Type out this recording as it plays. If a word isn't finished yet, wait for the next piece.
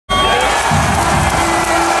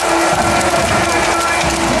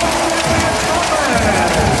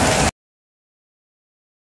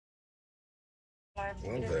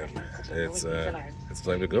Well then, it's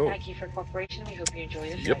time to go. Thank you for cooperation. We hope you enjoy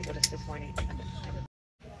your Yep. flight with us this morning.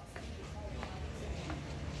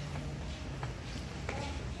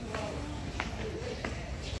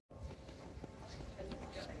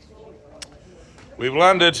 We've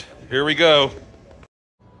landed. Here we go.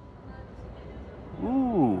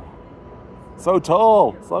 Ooh, so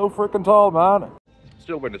tall, so freaking tall, man.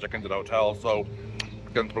 Still waiting to check into the hotel, so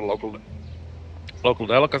getting to the local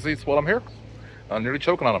delicacies while I'm here. I'm nearly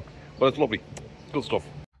choking on them, but it's lovely, good stuff.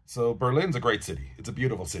 So Berlin's a great city. It's a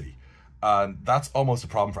beautiful city. And that's almost a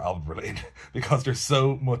problem for Alba Berlin because there's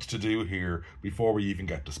so much to do here before we even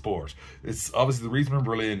get to sport. It's obviously the reason we're in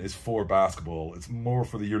Berlin is for basketball. It's more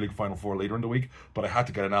for the EuroLeague Final Four later in the week, but I had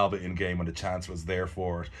to get an Alba in game when the chance was there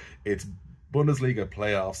for it. It's Bundesliga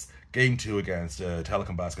playoffs, game 2 against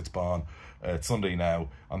Telekom Baskets Bonn. It's Sunday now.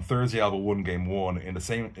 On Thursday, Alba won game 1 in the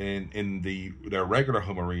same in their regular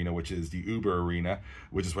home arena, which is the Uber Arena,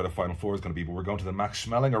 which is where the Final Four is going to be. But we're going to the Max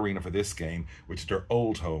Schmeling Arena for this game, which is their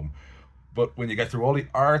old home. But when you get through all the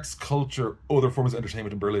arts, culture, other forms of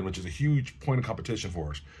entertainment in Berlin, which is a huge point of competition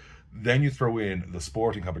for it, then you throw in the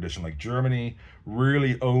sporting competition like Germany,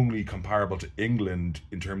 really only comparable to England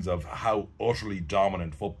in terms of how utterly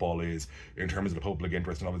dominant football is in terms of the public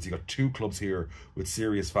interest. And obviously you've got 2 clubs here with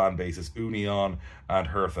serious fan bases, Union and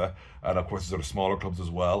Hertha, and of course there's other smaller clubs as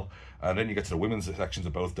well. And then you get to the women's sections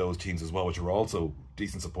of both those teams as well, which are also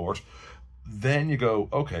decent support. Then you go,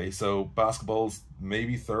 okay, so basketball's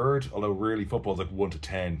maybe 3rd, although really football's like 1 to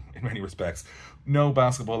 10 in many respects. No,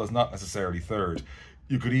 basketball is not necessarily 3rd.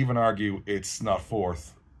 You could even argue it's not 4th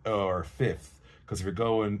or 5th, because if you're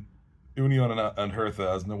going Union and Hertha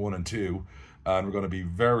as 1 and 2, and we're going to be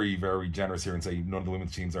very, very generous here and say none of the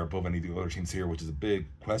women's teams are above any of the other teams here, which is a big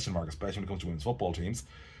question mark, especially when it comes to women's football teams.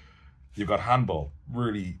 You've got handball,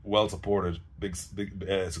 really well supported, big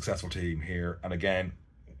successful team here, and again,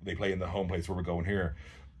 they play in the home place where we're going here.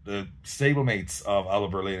 The stablemates of Alba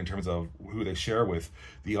Berlin in terms of who they share with,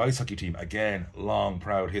 the ice hockey team, again, long,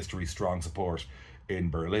 proud history, strong support in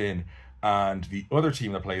Berlin. And the other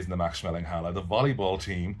team that plays in the Max Schmeling Halle, the volleyball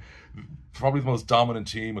team, probably the most dominant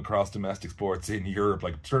team across domestic sports in Europe,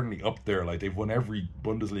 like certainly up there. Like they've won every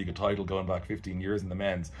Bundesliga title going back 15 years in the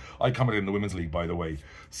men's. I commented in the women's league, by the way.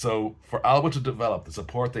 So for Alba to develop the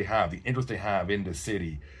support they have, the interest they have in the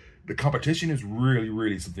city, the competition is really,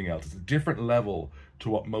 really something else. It's a different level to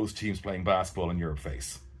what most teams playing basketball in Europe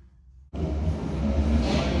face.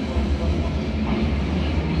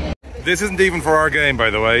 This isn't even for our game, by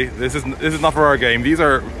the way. This is not for our game. These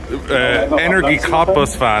are Energy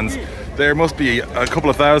Cottbus fans. There must be a couple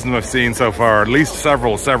of thousand I've seen so far, at least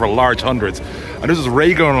several large hundreds. And this is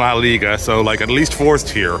Region La Liga, so like at least 4th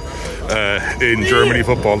tier in Germany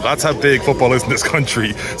football. That's how big football is in this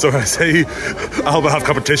country. So when I say Alba have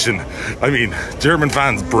competition, I mean German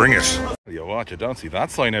fans, bring it. You watch, you don't see that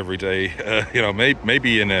sign every day. You know,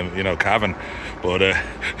 maybe in Cavan, but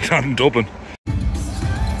not in Dublin.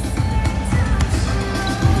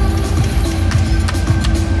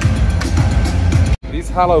 These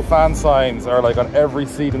Hello fan signs are like on every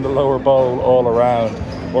seat in the lower bowl all around,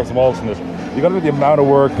 or some alternate. You got to know the amount of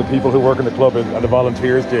work the people who work in the club and the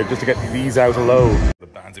volunteers did just to get these out alone. The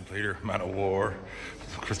bands who played here, Man of War,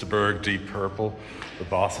 Krista Berg, Deep Purple, the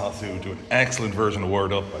Boss House, who do an excellent version of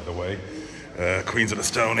Word Up, by the way. Queens of the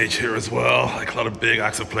Stone Age here as well. Like a lot of big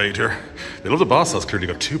acts have played here. They love the Boss House, clearly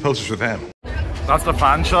got 2 posters for them. That's the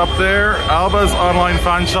fan shop there. Alba's online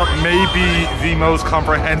fan shop may be the most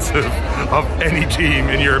comprehensive of any team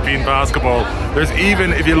in European basketball. There's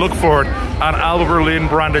even, if you look for it, an Alba Berlin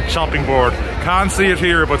branded chopping board. Can't see it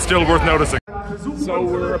here, but still worth noticing. So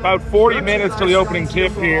we're about 40 minutes till the opening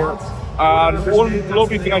tip here. And one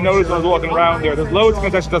lovely thing I noticed when I was walking around there's loads of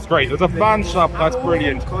concessions, that's great. There's a fan shop, that's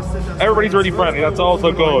brilliant. Everybody's really friendly, that's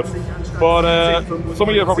also good. But some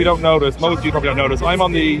of you probably don't notice, most of you probably don't notice, I'm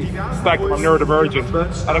on the spectrum, I'm neurodivergent,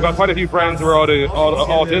 and I've got quite a few friends who are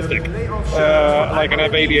autistic, like, and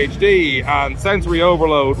have ADHD, and sensory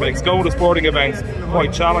overload makes going to sporting events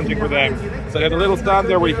quite challenging for them. So they have a little stand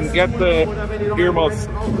there where you can get the earmuffs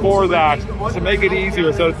for that, to make it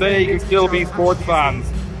easier so that they can still be sports fans.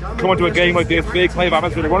 Coming to a game like this, big play of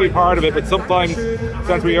atmosphere, they're going to be part of it, but sometimes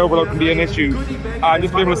sensory overload can be an issue. And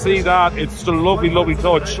just to be able to see that, it's just a lovely, lovely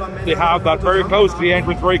touch. They have that very close to the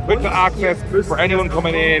entrance, very quick to access for anyone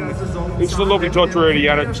coming in. It's just a lovely touch, really,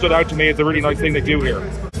 and it stood out to me. It's a really nice thing they do here.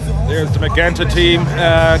 There's the Magenta team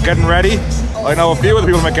getting ready. I know a few of the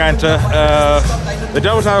people in Magenta. They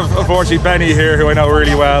don't have, unfortunately, Benny here, who I know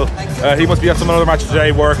really well. He must be at some other match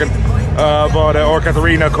today working. Or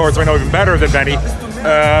Katharina, of course, I know even better than Benny.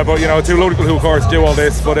 But you know, 2 local people who of course do all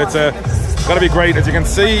this, but it's a going to be great. As you can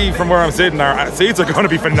see from where I'm sitting, our seats are going to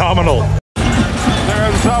be phenomenal.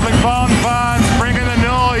 There's the traveling Bonn fans bringing the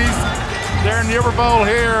noise. They're in the upper bowl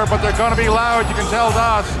here, but they're going to be loud, you can tell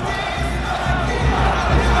that.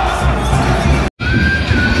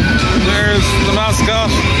 There's the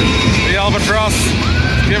mascot, the albatross,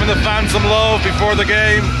 giving the fans some love before the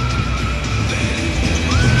game.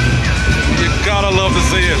 You gotta love to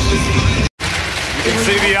see it. You can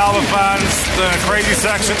see the Alba fans, the crazy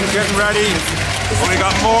section getting ready. We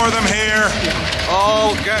got more of them here,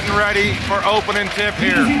 all getting ready for opening tip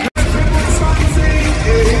here.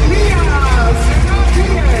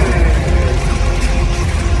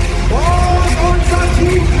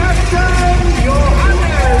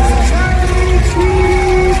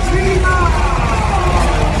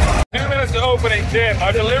 Opening tip.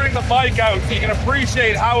 I'm delivering the mic out so you can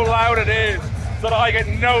appreciate how loud it is, so that I get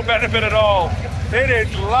no benefit at all. It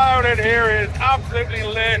is loud in here, it is absolutely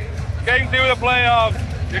lit. Game 2 of the playoffs,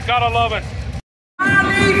 you gotta love it.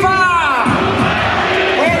 Khalifa!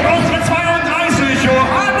 Und unsere 32,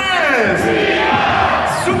 Johannes!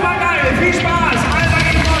 Super geil, viel Spaß! Alba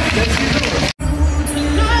Berlin, jetzt geht's los!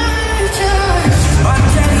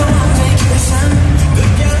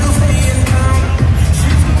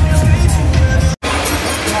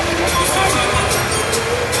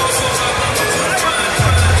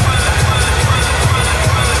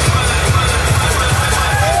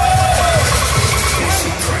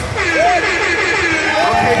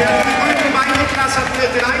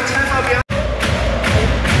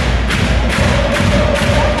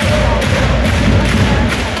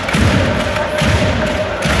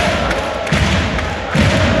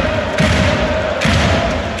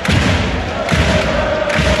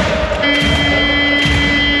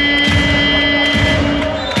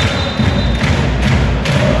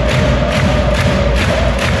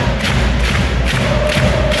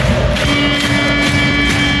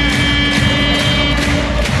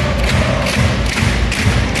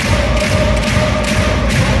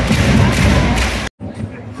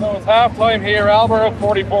 Half-time here, Alba up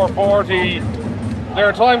 44-40. There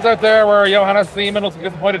are times out there where Johannes Seaman looks like a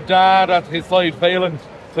disappointed dad at his side failing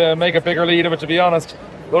to make a bigger lead of it, to be honest.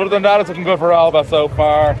 But other than that, it's looking good for Alba so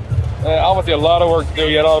far. Obviously a lot of work to do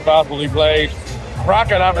yet, all the basketball we played.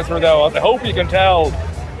 Cracking atmosphere though, I hope you can tell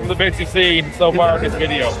from the bits you've seen so far in this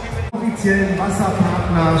video. Offiziellen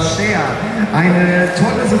Wasserpartner Share eine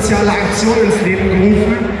tolle soziale Aktion ins Leben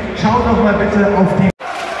gerufen. Schaut doch mal bitte auf die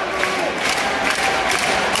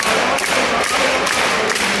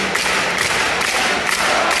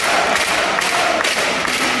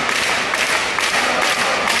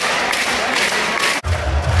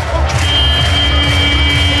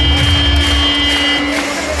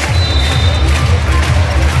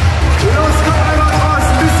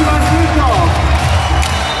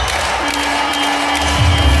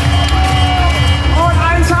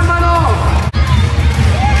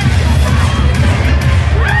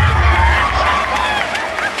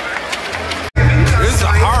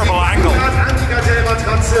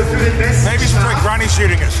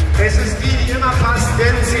Es ist die immer passt,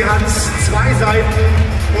 denn sie hat 2 Seiten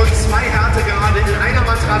und 2 Härtegrade in einer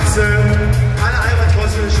Matratze. Alle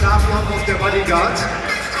Albatrosse schlafen auf der Bodyguard.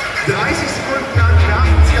 30 Sekunden lang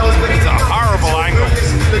werfen sie aus der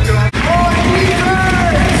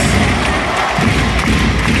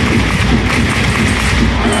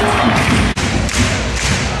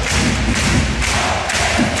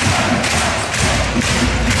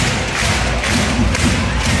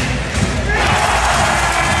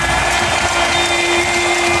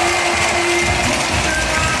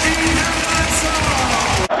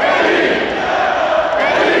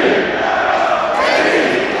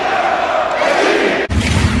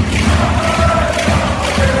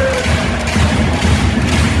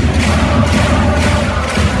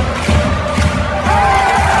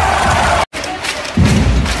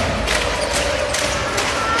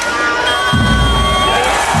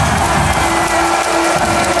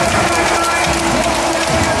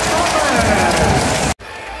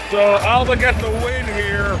So Alba gets the win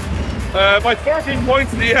here by 13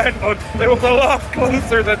 points in the end, but it was a lot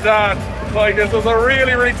closer than that. Like, this was a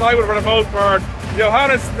really, really tight one for the most part.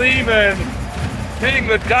 Johannes Seaman hitting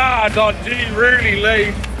the dad on D really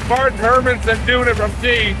late. Martin Hermanson doing it from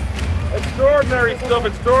D. Extraordinary stuff,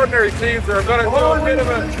 extraordinary scenes. They're going to do a bit of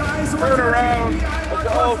a turnaround. Let's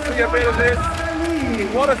all see a bit of this.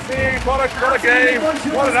 What a scene, what a game,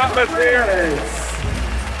 what an atmosphere.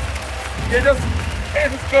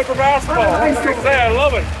 It's good for basketball. What can I say? I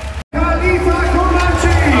love it.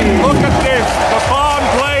 And look at this, the Bonn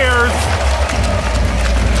players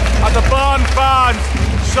and the Bonn fans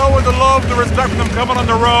showing the love, the respect for them coming on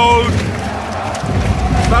the road.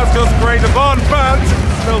 That's just great. The Bonn fans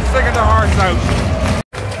still singing their hearts out.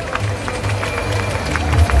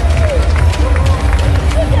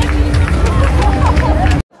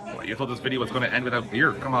 Well, you thought this video was going to end without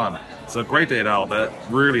beer? Come on. It's a great day at Alba.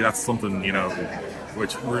 Really, that's something, you know,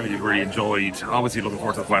 which really enjoyed. Obviously looking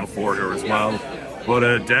forward to the Final Four here as well.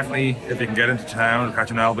 But definitely, if you can get into town and catch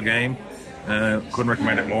an Alba game, couldn't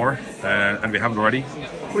recommend it more. And if you haven't already,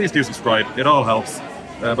 please do subscribe. It all helps.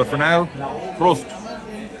 But for now, Prost.